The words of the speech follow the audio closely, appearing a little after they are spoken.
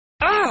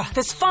Ugh,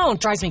 this phone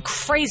drives me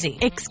crazy.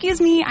 Excuse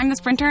me, I'm the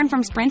Sprint intern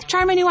from Sprint.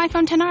 Try my new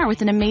iPhone XR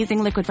with an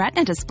amazing liquid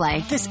retina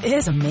display. This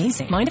is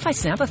amazing. Mind if I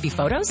snap a few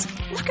photos?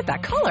 Look at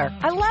that color.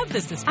 I love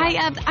this display.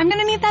 I'm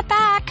gonna need that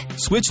back.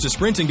 Switch to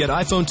Sprint and get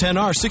iPhone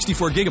XR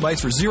 64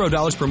 gigabytes for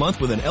 $0 per month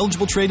with an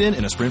eligible trade-in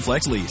and a Sprint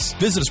Flex lease.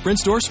 Visit a Sprint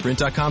store,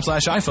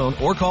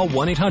 sprint.com/iPhone, or call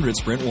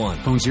 1-800-SPRINT1.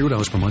 Phone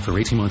 $0 per month for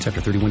 18 months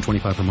after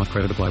 $31.25 per month.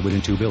 Credit applied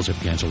within 2 bills. If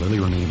cancel early,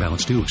 remaining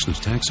balance due. Excludes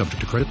tax.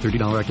 Subject to credit.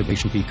 $30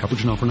 activation fee.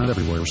 Coverage and offer not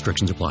everywhere.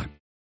 Restrictions apply.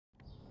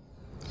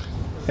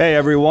 Hey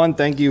everyone,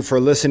 thank you for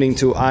listening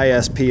to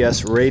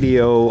ISPS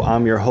Radio.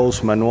 I'm your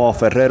host, Manuel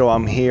Ferrero.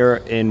 I'm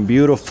here in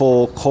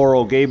beautiful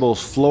Coral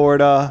Gables,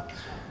 Florida,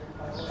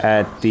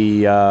 at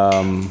the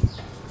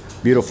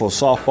beautiful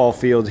softball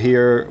field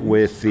here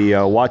with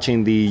the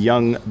watching the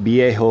young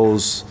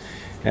viejos.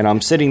 And I'm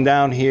sitting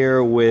down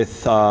here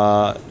with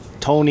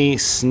Tony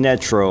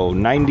Snetro,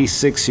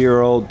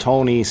 96-year-old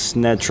Tony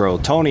Snetro.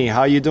 Tony,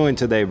 how you doing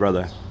today,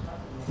 brother?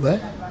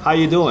 What? How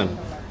you doing?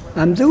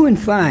 I'm doing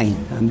fine.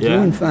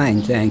 Doing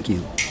fine, thank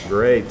you.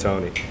 Great,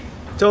 Tony.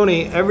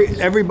 Tony,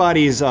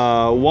 everybody's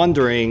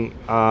wondering.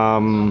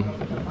 Well,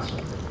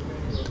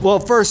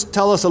 first,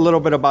 tell us a little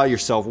bit about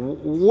yourself.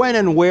 When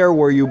and where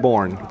were you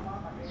born?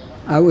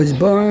 I was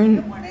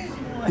born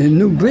in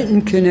New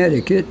Britain,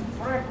 Connecticut,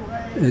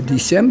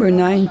 December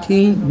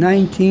 19,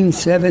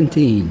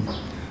 1917.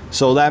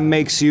 So that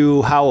makes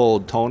you how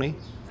old, Tony?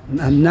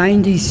 I'm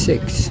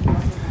 96.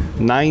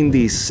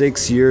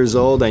 96 years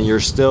old, and you're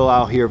still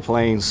out here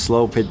playing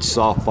slow pitch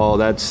softball.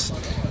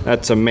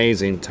 That's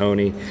amazing,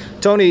 Tony.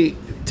 Tony,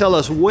 tell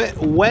us,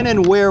 when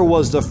and where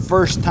was the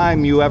first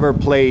time you ever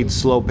played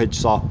slow pitch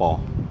softball?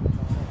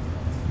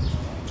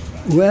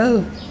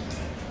 Well,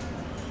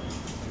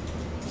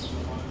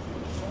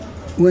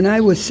 when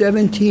I was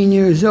 17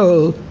 years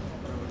old,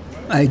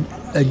 I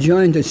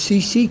joined a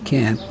CC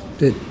camp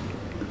that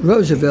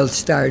Roosevelt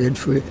started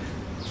for.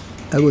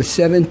 I was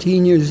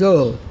 17 years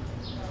old.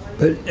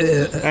 But,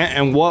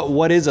 and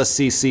what is a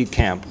CC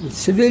camp?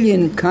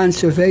 Civilian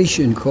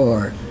Conservation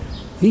Corps.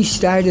 He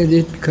started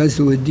it because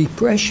of a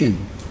depression.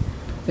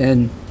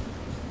 And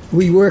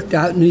we worked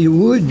out in the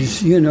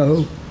woods,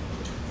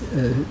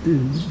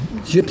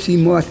 gypsy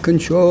moth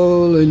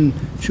control and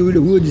through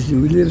the woods.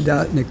 We lived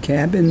out in the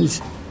cabins.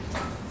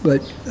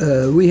 But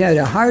we had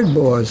a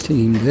hardball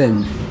team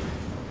then.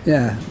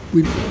 Yeah,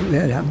 it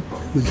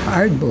was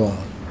hardball.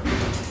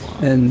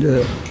 And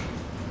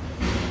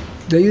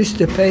they used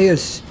to pay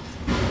us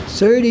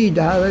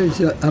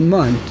 $30 a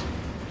month,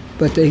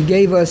 but they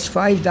gave us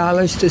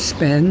 $5 to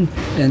spend,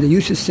 and they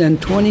used to send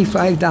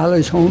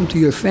 $25 home to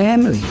your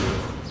family.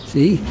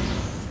 See,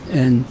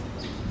 and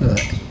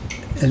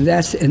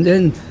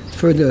then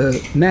for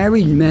the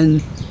married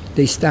men,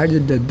 they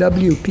started the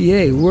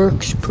WPA,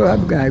 Works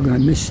Program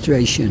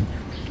Administration,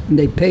 and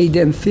they paid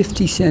them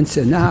 50 cents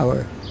an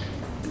hour,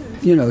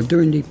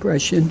 during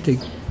Depression to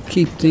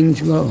keep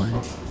things going,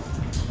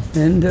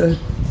 and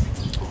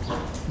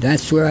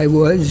that's where I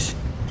was.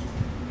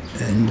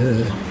 And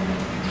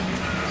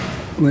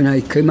when I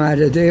came out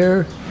of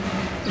there,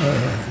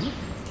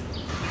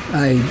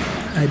 I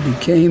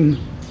became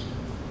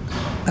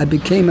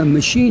a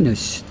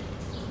machinist,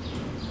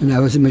 and I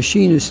was a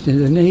machinist in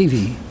the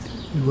Navy,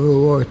 in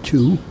World War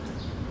II.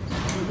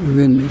 We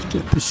were in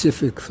the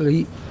Pacific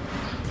Fleet,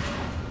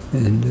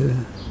 and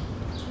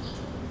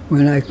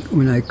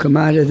when I come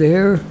out of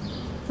there,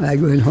 I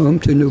went home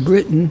to New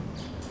Britain,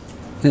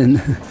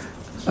 and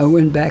I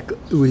went back.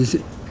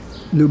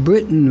 New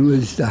Britain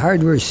was the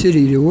hardware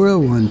city of the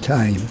world one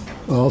time,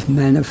 all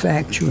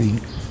manufacturing.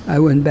 I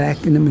went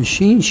back in the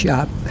machine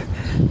shop,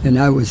 and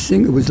I was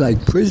thinking it was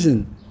like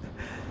prison.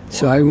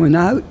 So I went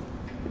out,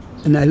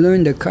 and I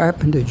learned the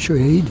carpenter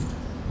trade,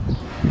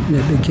 and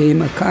I became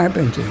a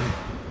carpenter.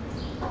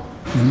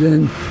 And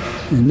then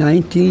in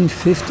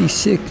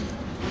 1956,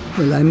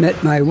 I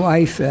met my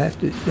wife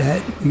after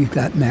that. We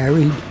got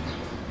married.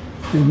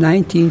 In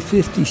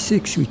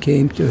 1956, we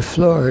came to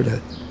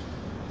Florida.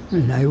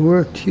 And I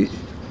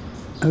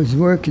was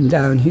working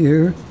down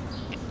here,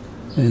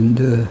 and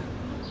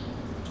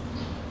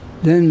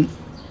then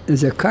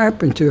as a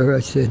carpenter,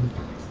 I said,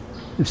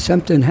 if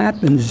something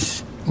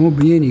happens, there won't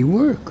be any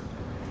work.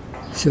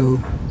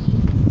 So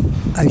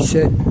I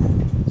said,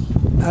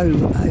 I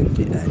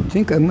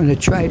think I'm going to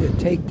try to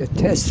take the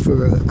test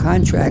for a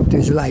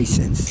contractor's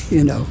license,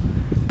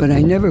 but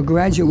I never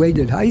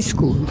graduated high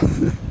school.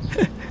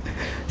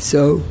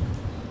 So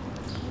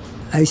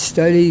I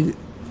studied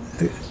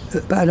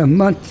about a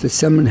month.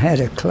 Someone had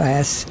a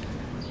class,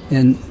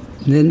 and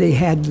then they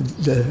had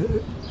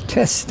the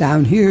tests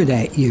down here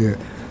that year.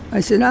 I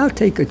said, I'll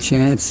take a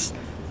chance.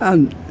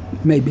 I'll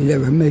maybe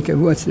never make it.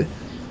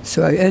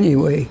 So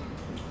anyway,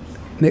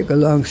 make a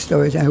long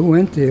story, I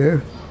went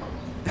there,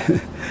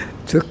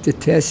 took the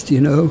test,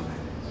 and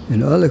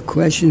all the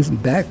questions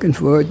back and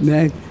forth,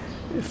 man.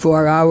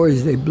 4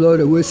 hours, they blow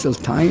the whistle,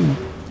 time,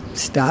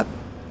 stop.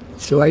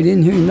 So I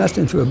didn't hear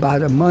nothing for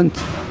about a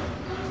month.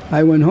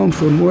 I went home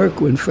from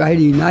work one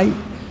Friday night,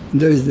 and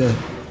there's a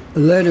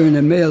letter in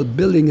the mail,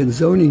 Building and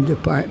Zoning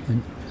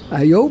Department.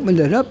 I opened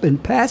it up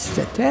and passed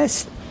the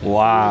test.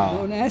 Wow.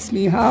 Don't ask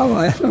me how.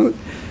 I don't.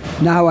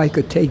 Now I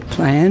could take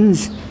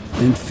plans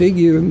and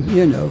figure,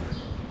 you know.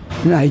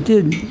 And I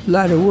did a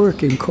lot of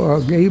work in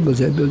Coral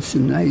Gables. I built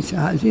some nice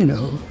houses, you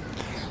know.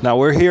 Now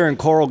we're here in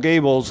Coral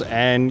Gables,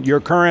 and you're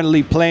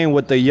currently playing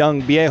with the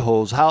Young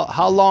Viejos.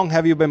 How long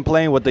have you been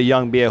playing with the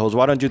Young Viejos?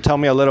 Why don't you tell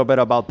me a little bit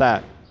about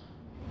that?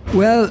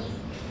 Well,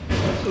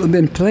 I've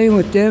been playing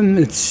with them,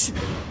 it's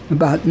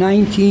about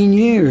 19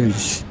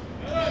 years.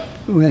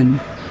 When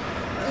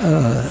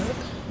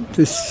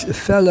this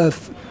fella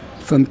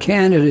from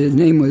Canada, his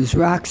name was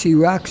Roxy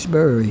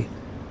Roxbury,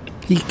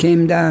 he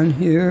came down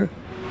here,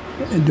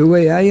 the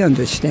way I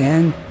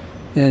understand,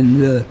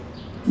 and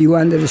he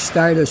wanted to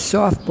start a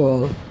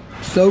softball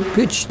slow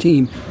pitch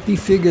team. He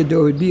figured there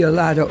would be a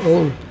lot of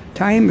old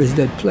timers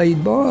that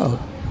played ball.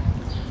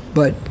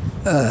 But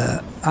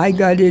I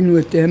got in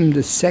with them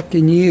the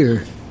second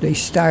year they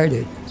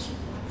started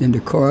in the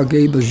Coral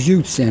Gables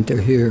Youth Center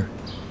here.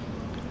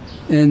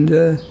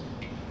 And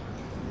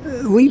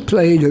we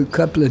played a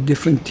couple of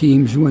different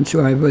teams once in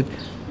a while, but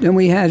then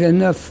we had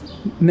enough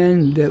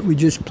men that we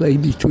just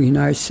played between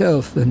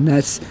ourselves, and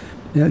that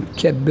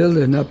kept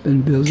building up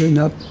and building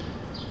up.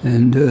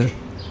 And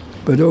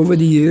but over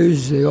the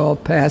years, they all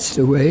passed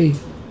away,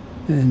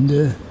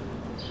 and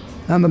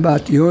I'm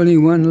about the only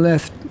one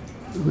left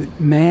with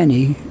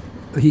Manny.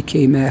 He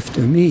came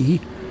after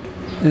me,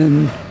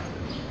 and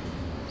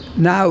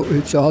now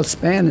it's all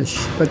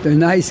Spanish, but they're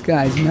nice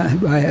guys.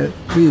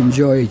 We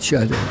enjoy each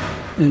other,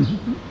 and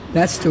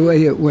that's the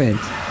way it went.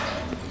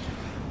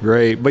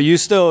 Great, but you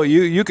still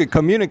you could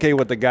communicate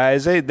with the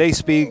guys. They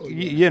speak,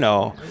 you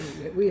know.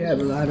 We have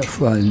a lot of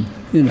fun,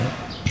 you know.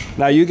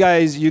 Now you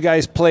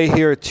guys play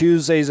here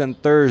Tuesdays and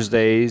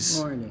Thursdays.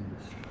 Mornings.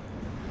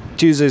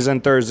 Tuesdays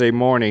and Thursday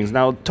mornings.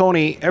 Now,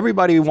 Tony,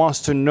 everybody wants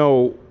to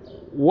know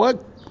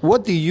what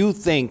do you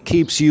think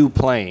keeps you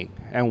playing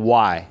and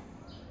why?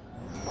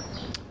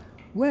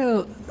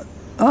 Well,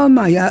 all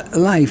my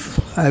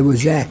life I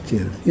was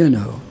active, you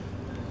know,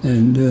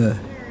 and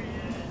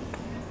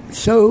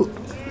so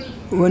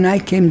when I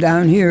came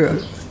down here,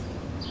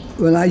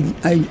 well,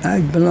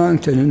 I belong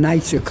to the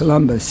Knights of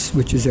Columbus,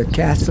 which is a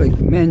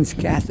men's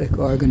Catholic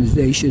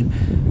organization.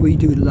 We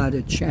do a lot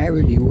of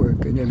charity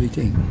work and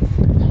everything.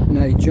 And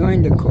I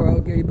joined the Coral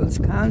Gables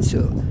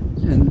Council,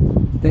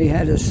 and they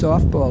had a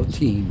softball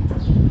team.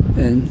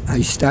 And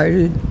I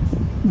started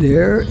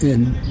there,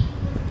 and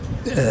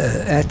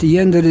at the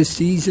end of the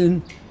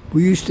season,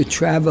 we used to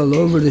travel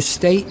over the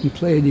state and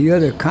play the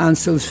other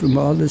consuls from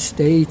all the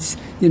states,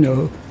 you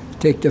know,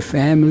 take the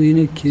family and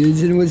the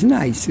kids, and it was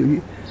nice.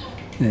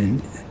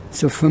 And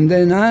so from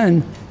then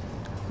on,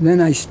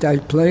 then I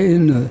started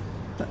playing.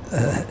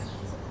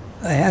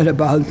 I had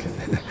about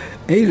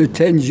 8 or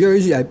 10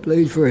 jerseys. I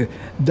played for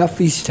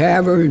Duffy's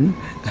Tavern,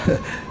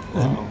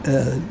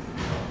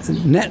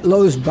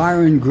 Netlow's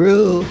Bar and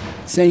Grill,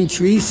 St.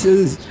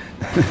 Teresa's.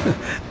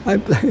 I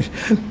played.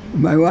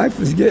 My wife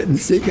was getting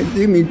sick and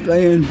seeing me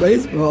playing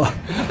baseball.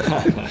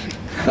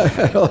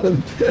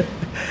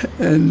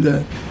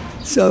 And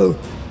so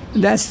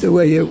that's the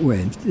way it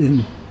went.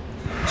 And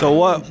so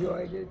what? I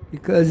enjoyed it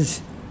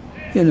because,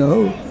 you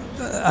know,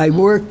 I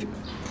worked.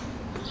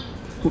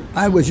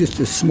 I was just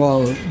a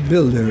small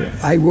builder.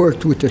 I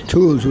worked with the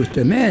tools with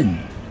the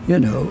men, you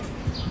know.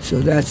 So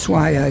that's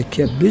why I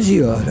kept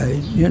busy all day,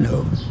 you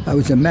know. I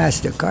was a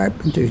master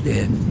carpenter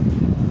then.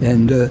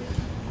 And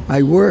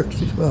I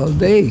worked all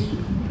day,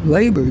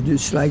 labor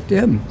just like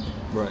them.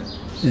 Right.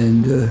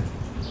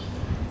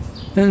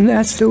 And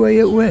that's the way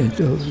it went.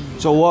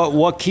 So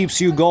what keeps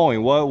you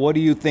going? What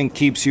do you think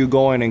keeps you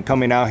going and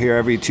coming out here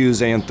every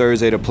Tuesday and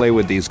Thursday to play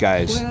with these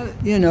guys? Well,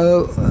 you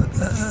know,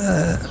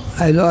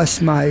 I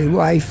lost my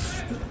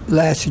wife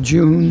last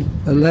June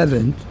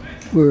 11th.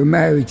 We were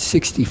married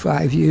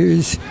 65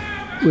 years.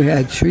 We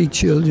had 3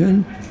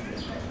 children.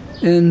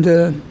 And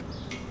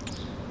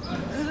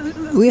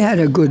we had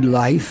a good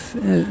life.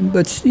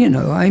 But, you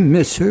know, I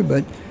miss her.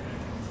 But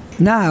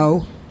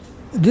now,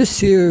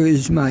 this here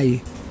is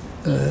my...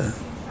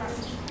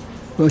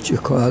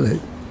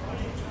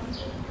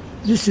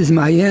 This is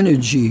my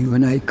energy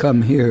when I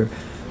come here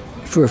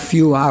for a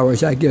few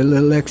hours. I get a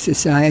little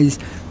exercise,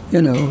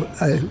 you know,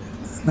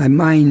 my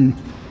mind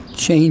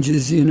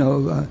changes, you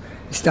know,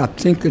 stop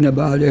thinking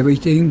about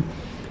everything.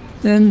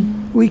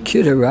 Then we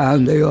kid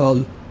around. They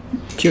all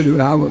kid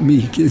around with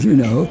me, you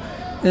know,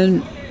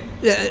 and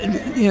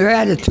your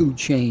attitude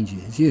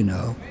changes, you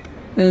know,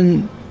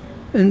 and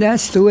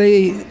that's the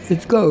way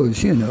it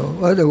goes, you know.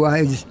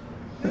 Otherwise,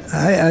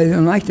 I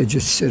don't like to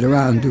just sit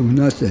around and do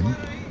nothing.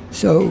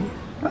 So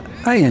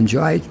I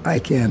enjoy it. I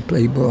can't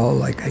play ball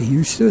like I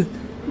used to,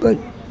 but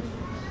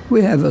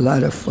we have a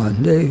lot of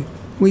fun.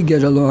 We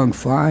get along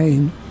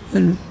fine,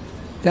 and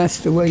that's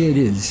the way it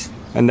is.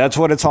 And that's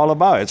what it's all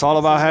about. It's all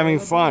about having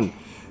fun.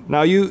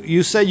 Now,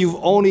 you said you've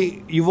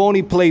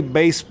only played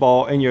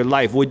baseball in your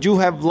life. Would you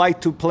have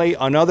liked to play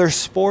another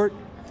sport?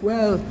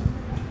 Well,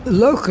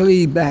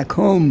 locally back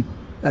home,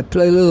 I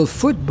play a little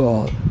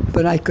football,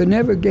 but I could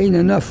never gain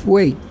enough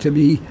weight to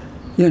be,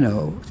 you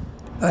know,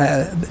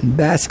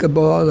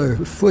 basketball or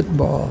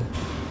football.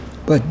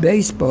 But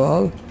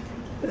baseball,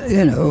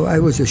 I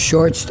was a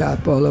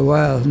shortstop all the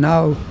while.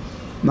 Now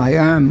my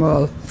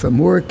arm from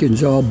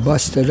working's all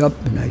busted up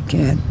and I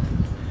can't.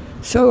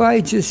 So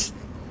I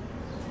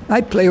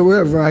play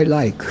wherever I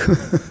like.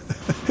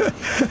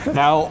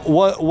 Now,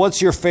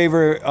 what's your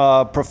favorite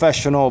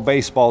professional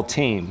baseball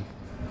team?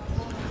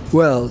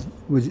 Well,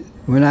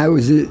 when I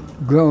was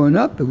growing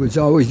up, it was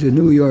always the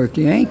New York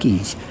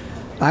Yankees.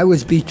 I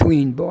was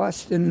between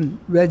Boston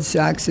Red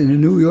Sox and the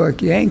New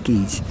York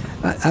Yankees.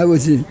 I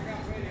was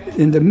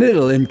in the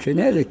middle in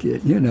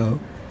Connecticut, and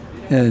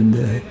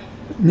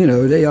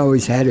they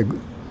always had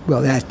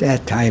at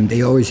that time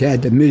they always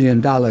had the $1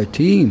 million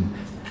team.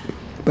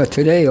 But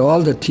today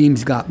all the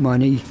teams got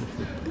money,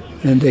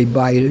 and they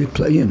buy to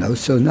play,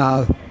 So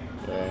now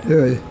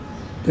they're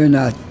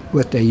not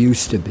what they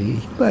used to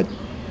be, but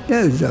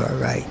it was all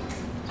right.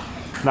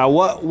 Now,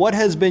 what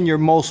has been your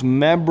most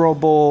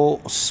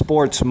memorable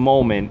sports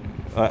moment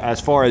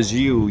as far as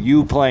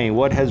you playing?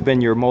 What has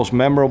been your most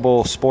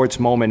memorable sports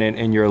moment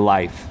in your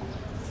life?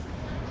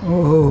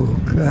 Oh,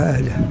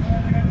 God.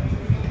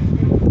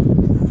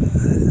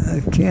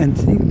 I can't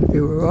think. They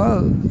were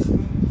all...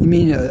 You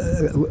mean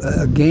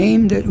a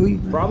game that we...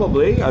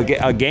 Probably.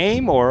 A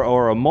game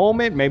or a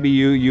moment? Maybe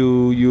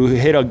you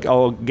hit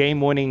a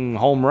game-winning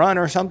home run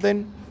or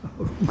something?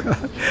 Oh,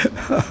 God.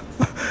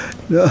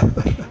 No.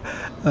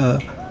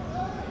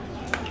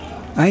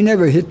 I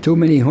never hit too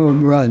many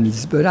home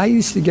runs, but I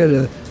used to get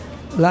a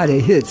lot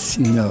of hits,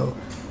 And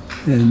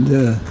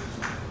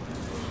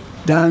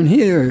down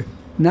here,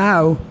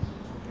 now,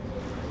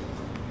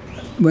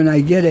 when I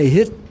get a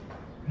hit,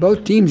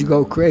 both teams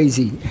go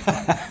crazy.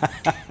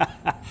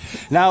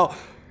 Now,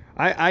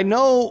 I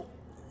know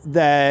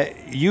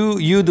that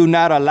you do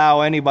not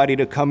allow anybody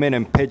to come in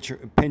and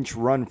pinch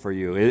run for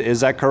you. Is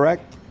that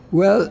correct?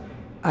 Well,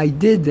 I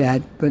did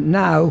that, but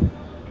now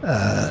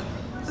I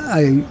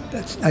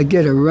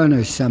get a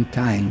runner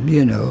sometime,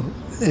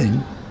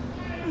 and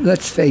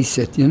let's face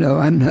it,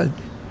 I'm not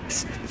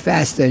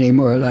fast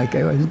anymore like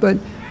I was, but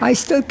I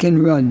still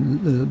can run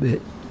a little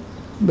bit.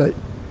 But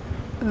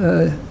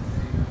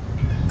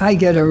I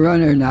get a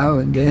runner now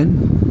and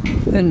then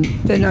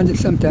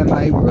sometimes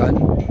I run,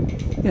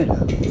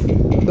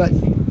 But,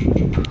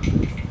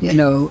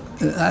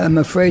 I'm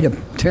afraid of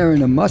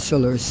tearing a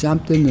muscle or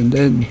something, and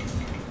then,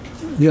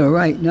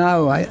 right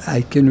now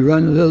I can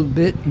run a little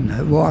bit and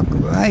I walk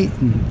right,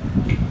 and,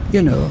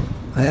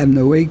 I have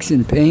no aches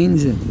and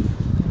pains, and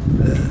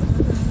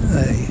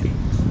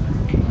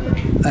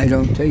I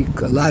don't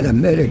take a lot of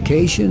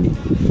medication,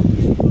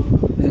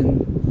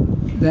 and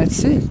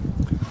that's it.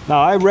 Now,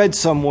 I read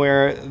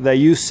somewhere that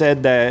you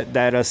said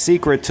that a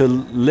secret to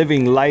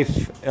living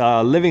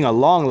a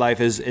long life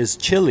is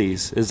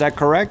chilies. Is that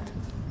correct?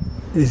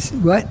 Is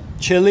what?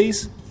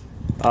 Chilies?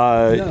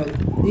 No,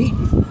 eat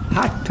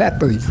hot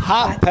peppers.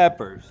 Hot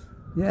peppers.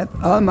 Yep.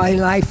 All my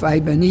life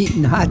I've been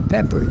eating hot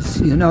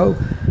peppers,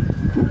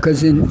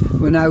 because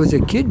when I was a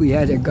kid we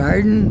had a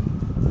garden.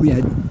 We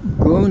had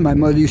grown. My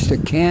mother used to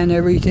can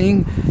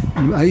everything.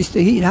 And I used to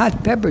eat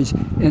hot peppers,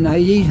 and I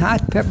eat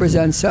hot peppers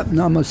on something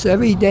almost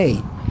every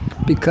day.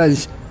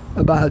 Because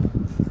about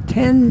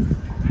 10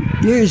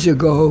 years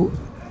ago,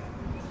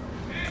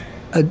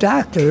 a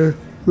doctor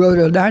wrote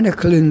an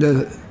article in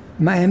the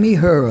Miami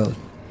Herald.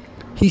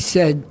 He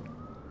said,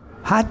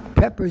 hot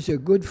peppers are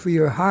good for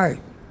your heart.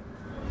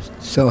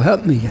 So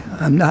help me,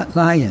 I'm not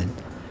lying.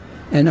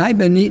 And I've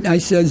been eating,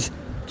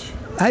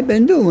 I've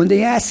been doing.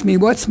 They ask me,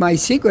 what's my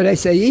secret? I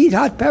say, eat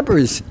hot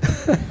peppers.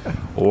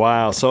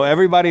 Wow. So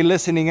everybody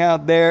listening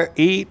out there,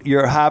 eat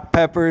your hot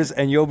peppers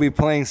and you'll be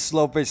playing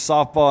slow pitch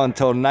softball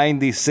until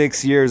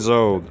 96 years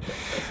old.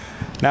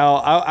 Now,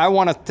 I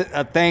want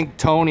to thank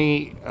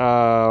Tony,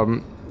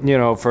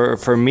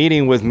 for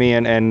meeting with me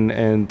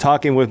and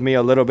talking with me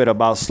a little bit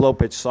about slow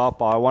pitch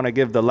softball. I want to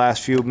give the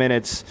last few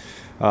minutes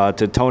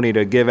to Tony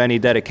to give any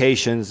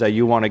dedications that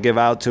you want to give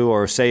out to,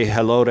 or say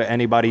hello to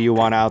anybody you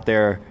want out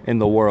there in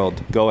the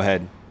world. Go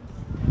ahead.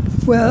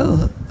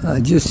 Well,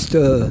 just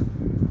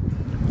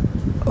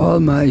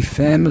all my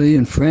family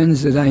and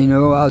friends that I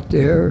know out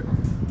there,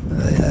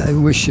 I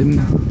wish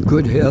them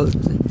good health.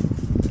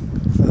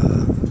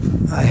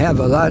 I have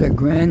a lot of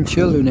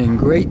grandchildren and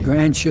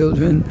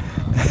great-grandchildren,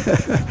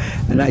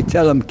 and I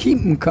tell them, keep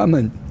them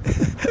coming.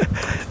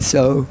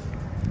 So,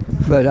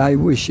 but I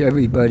wish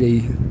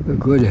everybody a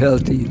good,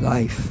 healthy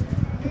life.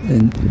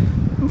 And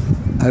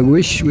I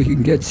wish we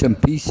can get some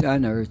peace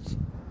on earth,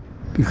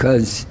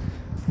 because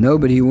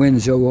nobody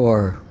wins a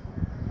war.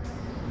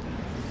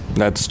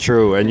 That's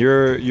true, and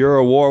you're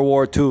a World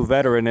War II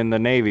veteran in the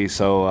Navy,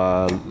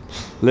 so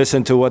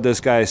listen to what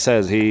this guy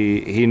says.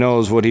 He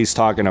knows what he's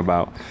talking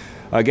about.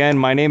 Again,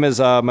 my name is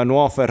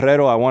Manuel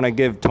Ferrero. I want to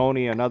give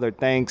Tony another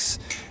thanks,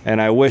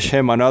 and I wish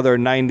him another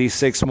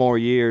 96 more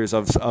years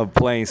of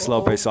playing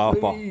slow pitch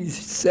softball. Please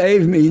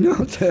save me,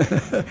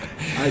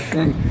 I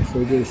thank you for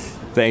this.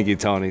 Thank you,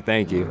 Tony.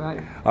 Thank you. All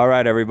right. All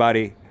right,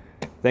 everybody.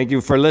 Thank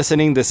you for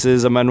listening. This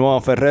is Manuel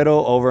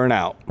Ferrero, over and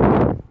out.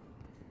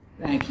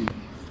 Thank you.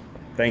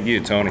 Thank you,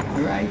 Tony.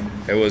 All right.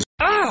 It was.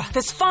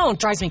 This phone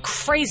drives me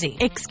crazy.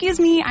 Excuse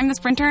me, I'm the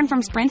Sprint intern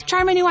from Sprint.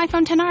 Try my new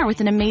iPhone XR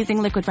with an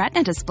amazing liquid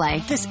retina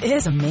display. This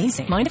is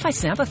amazing. Mind if I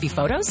snap a few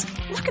photos?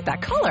 Look at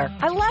that color.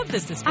 I love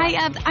this display.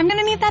 I'm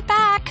gonna need that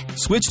back.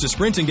 Switch to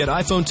Sprint and get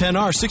iPhone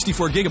XR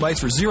 64 gigabytes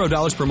for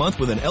 $0 per month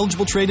with an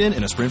eligible trade-in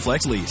and a Sprint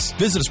Flex lease.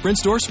 Visit a Sprint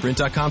store,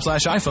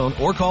 sprint.com/iPhone,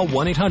 or call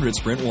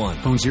 1-800-SPRINT1.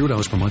 Phone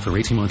 $0 per month for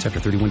 18 months after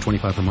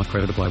 $31.25 per month.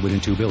 Credit applied within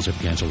 2 bills. If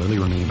cancel early,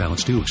 remaining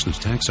balance due. Excludes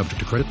tax. Subject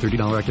to credit.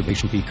 $30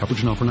 activation fee.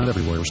 Coverage and offer not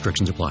everywhere.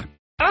 Restrictions apply.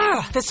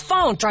 This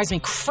phone drives me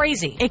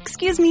crazy.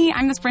 Excuse me,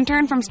 I'm the Sprint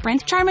intern from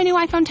Sprint. Try my new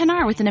iPhone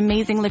XR with an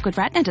amazing liquid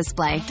retina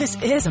display. This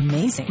is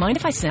amazing. Mind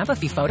if I snap a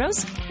few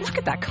photos? Look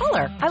at that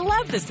color. I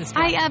love this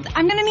display.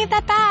 I'm gonna need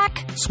that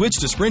back. Switch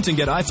to Sprint and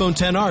get iPhone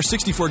XR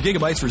 64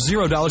 gigabytes for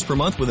 $0 per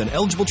month with an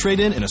eligible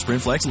trade-in and a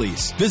Sprint Flex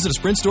lease. Visit a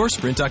Sprint store,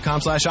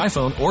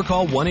 sprint.com/iPhone, or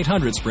call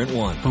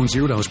 1-800-SPRINT1. Phone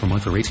 $0 per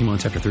month for 18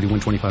 months after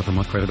 $31.25 per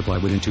month. Credit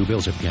applied within 2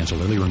 bills. If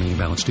cancel early, remaining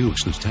balance due.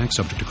 Excludes tax.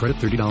 Subject to credit.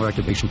 $30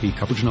 activation fee.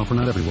 Coverage and offer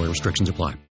not everywhere. Restrictions apply.